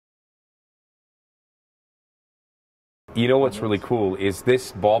You know what's really cool is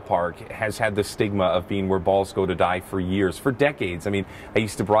this ballpark has had the stigma of being where balls go to die for years, for decades. I mean, I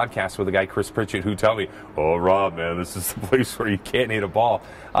used to broadcast with a guy, Chris Pritchett, who'd tell me, "Oh, Rob, man, this is the place where you can't hit a ball."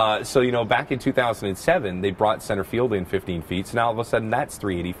 So, you know, back in 2007, they brought center field in 15 feet. So now all of a sudden that's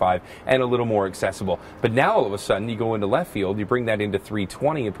 385 and a little more accessible. But now all of a sudden you go into left field, you bring that into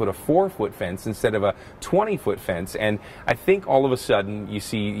 320 and put a 4-foot fence instead of a 20-foot fence. And I think all of a sudden you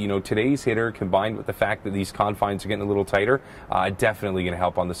see, you know, today's hitter combined with the fact that these confines are getting a little tighter, definitely going to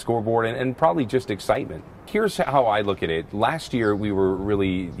help on the scoreboard and probably just excitement. Here's how I look at it. Last year, we were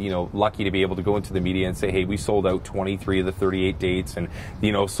really, you know, lucky to be able to go into the media and say, hey, we sold out 23 of the 38 dates and,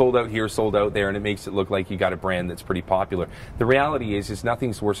 you know, sold out here, sold out there, and it makes it look like you got a brand that's pretty popular. The reality is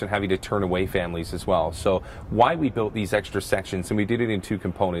nothing's worse than having to turn away families as well. So why we built these extra sections, and we did it in 2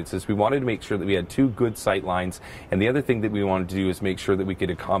 components, is we wanted to make sure that we had 2 good sight lines, and the other thing that we wanted to do is make sure that we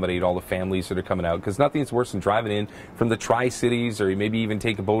could accommodate all the families that are coming out, because nothing's worse than driving in from the Tri-Cities, or you maybe even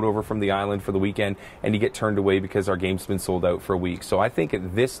take a boat over from the island for the weekend, and you get turned away because our game's been sold out for a week. So I think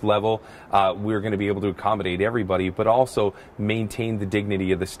at this level, we're going to be able to accommodate everybody, but also maintain the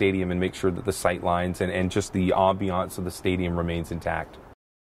dignity of the stadium and make sure that the sight lines and just the ambiance of the stadium remains intact.